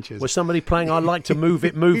it. Not in Chisholm. Was somebody playing I Like to Move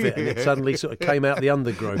It, and it suddenly sort of came out the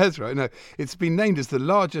undergrowth? That's right. No, it's been named as the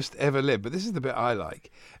largest ever lived, but this is the bit I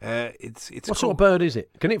like. What sort of bird is it?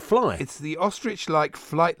 Can it fly? It's the ostrich-like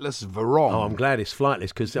flightless varong. Oh, I'm glad it's flightless,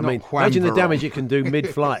 because, I mean, imagine the damage it can do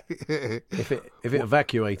mid-flight if it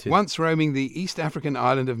evacuated. Once roaming the East African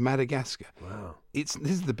island of Madagascar. Wow. This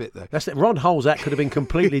is the bit, though. That's it. Rod Hull's act could have been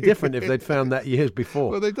completely different if they'd found that years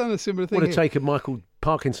before. Well, they've done a similar thing. Would have taken Michael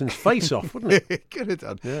Parkinson's face off, wouldn't it? It could have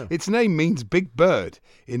done. Yeah. Its name means big bird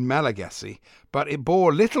in Malagasy, but it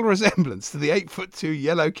bore little resemblance to the 8'2"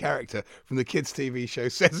 yellow character from the kids' TV show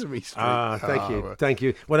Sesame Street. Thank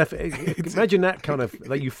you. Well, imagine that kind of,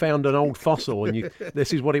 like you found an old fossil and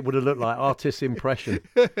this is what it would have looked like, artist's impression.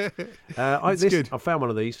 Good. I found one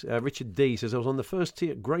of these. Richard D says, I was on the first tee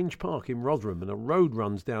at Grange Park in Rotherham and a road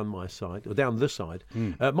runs down my side, or down the side.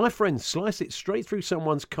 My friend sliced it straight through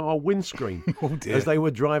someone's car windscreen as they were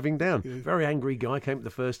driving down. Yeah. Very angry guy came to the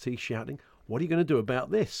first tee shouting, what are you going to do about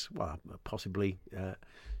this? Well, possibly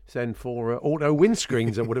send for auto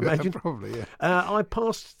windscreens, I would imagine. Probably, yeah. I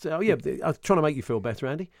passed... I was trying to make you feel better,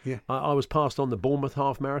 Andy. Yeah. I was passed on the Bournemouth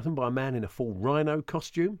half marathon by a man in a full rhino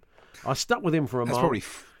costume. I stuck with him for a mile. That's probably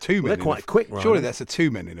two men. They're quite quick, right? Surely that's 2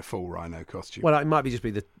 men in a full rhino costume. Well, it might be just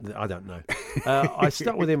be I don't know. I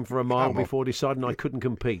stuck with him for a mile before deciding I couldn't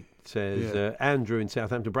compete, says Andrew in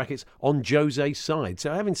Southampton, brackets, on Jose's side.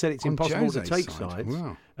 So having said it's impossible to take sides,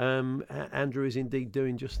 Andrew is indeed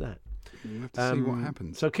doing just that. We'll have to see what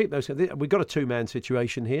happens. So keep those. We've got a two-man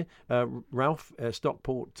situation here. Ralph,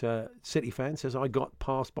 Stockport City fan, says, I got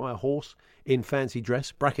passed by a horse in fancy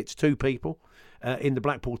dress, brackets 2 people, in the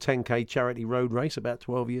Blackpool 10K charity road race about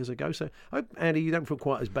 12 years ago. So, I hope, Andy, you don't feel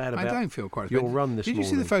quite as bad about I don't feel quite as your bad. run this morning. Did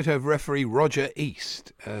you see the photo of referee Roger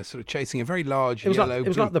East sort of chasing a very large yellow... It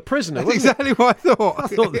was like The Prisoner, That's wasn't exactly what I thought. I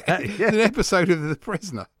thought that, yeah. It's an episode of The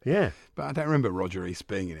Prisoner. Yeah. But I don't remember Roger East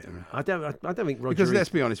being in it. I don't think Roger Because East... let's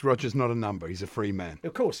be honest, Roger's not a number. He's a free man.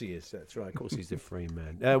 Of course he is. That's right. Of course he's a free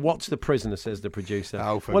man. What's The Prisoner, says the producer.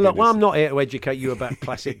 Oh, for well, look, goodness. I'm not here to educate you about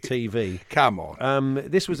classic TV. Come on.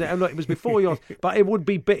 This was... Look, it was before yours, but it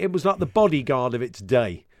was like The Bodyguard of its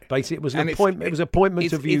day. Basically, it was an appointment. It was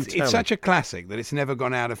appointment of you. It's such a classic that it's never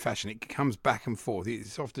gone out of fashion. It comes back and forth.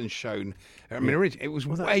 It's often shown. I mean, it was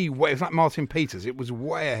way. It was like Martin Peters. It was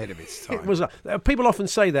way ahead of its time. It was. People often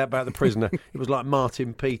say that about The Prisoner. It was like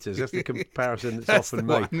Martin Peters. That's the comparison that's often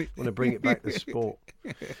made when I bring it back to sport.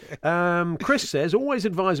 Chris says, always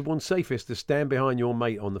advisable and safest to stand behind your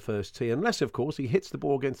mate on the first tee, unless, of course, he hits the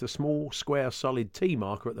ball against a small, square, solid tee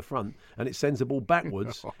marker at the front and it sends the ball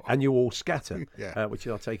backwards and you all scatter, which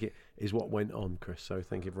I'll take it is what went on, Chris. So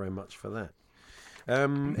thank you very much for that.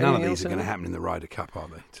 None of these are going to happen in the Ryder Cup, are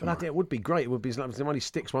they? Well, it would be great. It would be as if somebody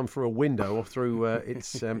sticks one through a window or through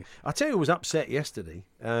its. I tell you, who was upset yesterday.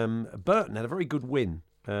 Burton had a very good win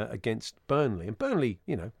against Burnley, and Burnley,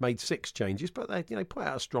 made 6 changes, but they put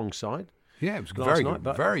out a strong side. Yeah, it was very good.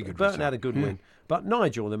 But very good. Burton had a good win, but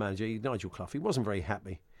Nigel, the manager, Nigel Clough, he wasn't very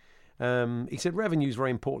happy. He said revenue is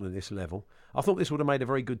very important at this level. I thought this would have made a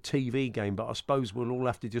very good TV game, but I suppose we'll all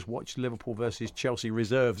have to just watch Liverpool versus Chelsea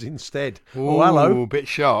reserves instead. Ooh, hello, a bit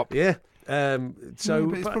sharp. Yeah. But it's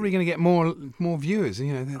probably going to get more viewers.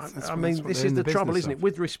 This is the trouble, isn't it?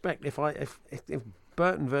 With respect, if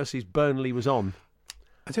Burton versus Burnley was on.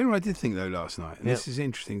 I tell you what I did think, though, last night, and this is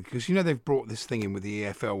interesting, because, they've brought this thing in with the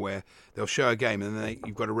EFL where they'll show a game and then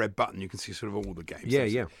you've got a red button, you can see sort of all the games.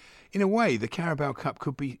 Yeah. In a way, the Carabao Cup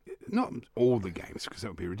could be, not all the games, because that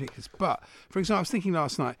would be ridiculous, but, for example, I was thinking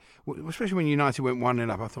last night, especially when United went 1-0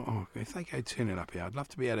 up, I thought, if they go 2-0 up here, I'd love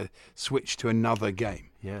to be able to switch to another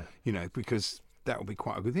game. Yeah. Because that would be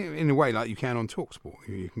quite a good thing. In a way, like you can on TalkSport.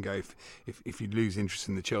 You can go, if you lose interest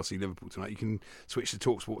in the Chelsea-Liverpool tonight, you can switch to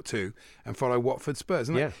TalkSport 2 and follow Watford-Spurs.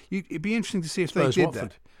 It'd be interesting to see if Spurs, they did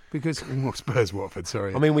Watford. That. Because Spurs-Watford,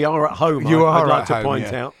 sorry. I mean, we are at home. You are I'd like at to home,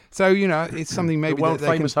 point out. So, it's something maybe the world that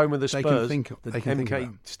famous home of the Spurs, they can think MK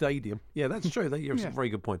about. Stadium. Yeah, that's true. That's a very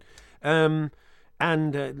good point. Worrying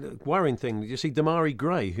thing, you see Damari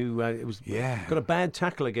Gray, who got a bad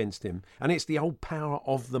tackle against him, and it's the old power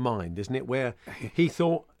of the mind, isn't it? Where he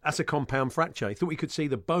thought that's a compound fracture. He thought he could see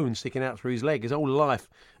the bone sticking out through his leg. His whole life,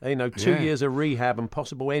 2 years of rehab and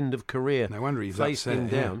possible end of career. No wonder he's faced him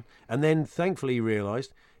upset, down, and then thankfully he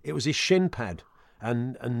realised it was his shin pad.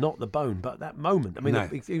 And not the bone, but that moment. I mean,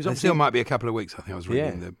 he was there still might be a couple of weeks. I think I was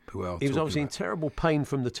reading the Puel. He was obviously in terrible pain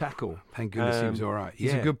from the tackle. Thank goodness he was all right.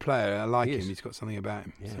 He's a good player. I like him. He's got something about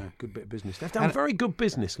him. Yeah, good bit of business. They've done very good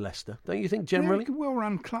business, Leicester. Don't you think? Generally, they're a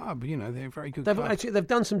well-run club. They're a very good. They've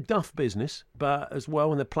done some duff business, but as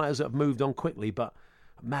well, and the players that have moved on quickly, but.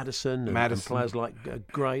 Madison and players like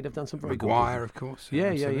Gray, they've done some very Maguire, good. of course.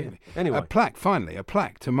 Yeah. Anyway, a plaque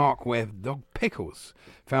to mark where Dog Pickles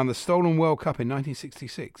found the stolen World Cup in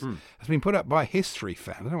 1966 has been put up by a history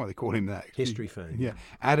fan. I don't know why they call him that. History fan. Yeah.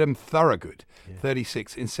 Adam Thorogood,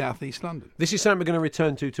 36, in South East London. This is something we're going to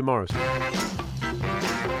return to tomorrow.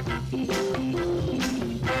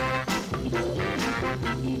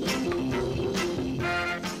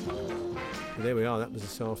 There we are. That was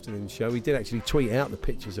this afternoon's show. We did actually tweet out the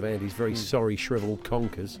pictures of Andy's very sorry shriveled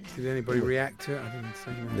conkers. Did anybody react to it? I didn't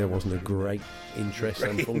see that. There wasn't a great interest,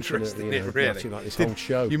 unfortunately. Really? Like this whole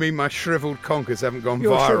show. You mean my shriveled conkers haven't gone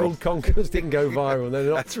Your viral? shriveled conkers didn't go viral.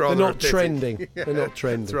 They're not trending. Yeah, they're not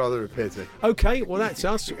trending. It's rather a pity. Okay, well that's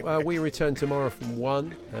us. We return tomorrow from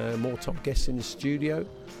 1. More top guests in the studio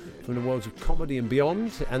from the worlds of comedy and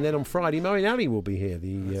beyond. And then on Friday, Moeen Ali will be here,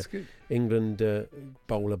 the England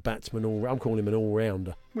bowler, batsman. I'm calling him an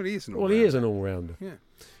all-rounder. Well, he is an all-rounder. Well, he is an all-rounder.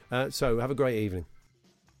 Yeah. So have a great evening.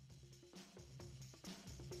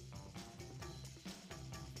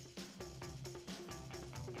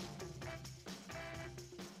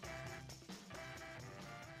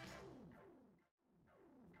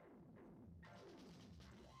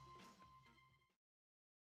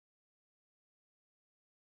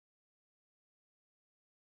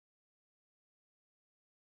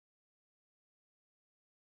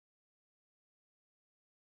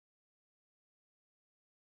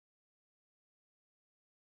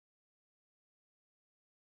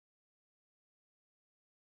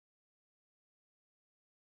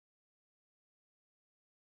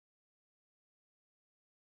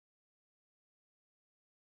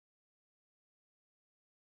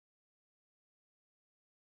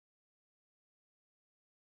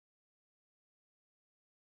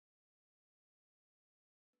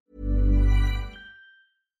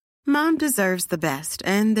 Mom deserves the best,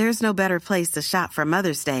 and there's no better place to shop for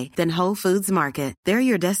Mother's Day than Whole Foods Market. They're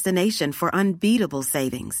your destination for unbeatable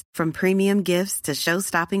savings, from premium gifts to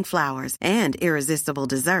show-stopping flowers and irresistible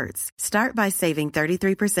desserts. Start by saving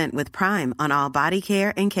 33% with Prime on all body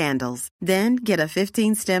care and candles. Then get a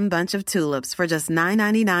 15-stem bunch of tulips for just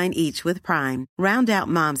 $9.99 each with Prime. Round out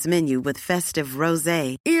Mom's menu with festive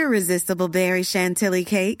rosé, irresistible berry chantilly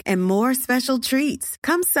cake, and more special treats.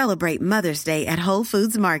 Come celebrate Mother's Day at Whole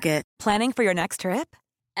Foods Market. Planning for your next trip?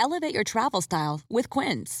 Elevate your travel style with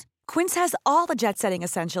Quince. Quince has all the jet-setting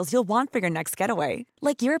essentials you'll want for your next getaway,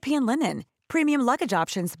 like European linen, premium luggage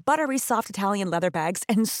options, buttery soft Italian leather bags,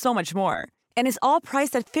 and so much more. And is all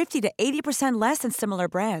priced at 50 to 80% less than similar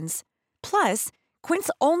brands. Plus,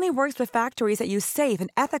 Quince only works with factories that use safe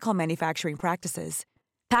and ethical manufacturing practices.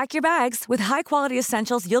 Pack your bags with high-quality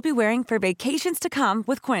essentials you'll be wearing for vacations to come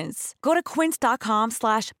with Quince. Go to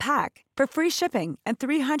quince.com/pack for free shipping and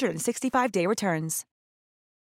 365-day returns.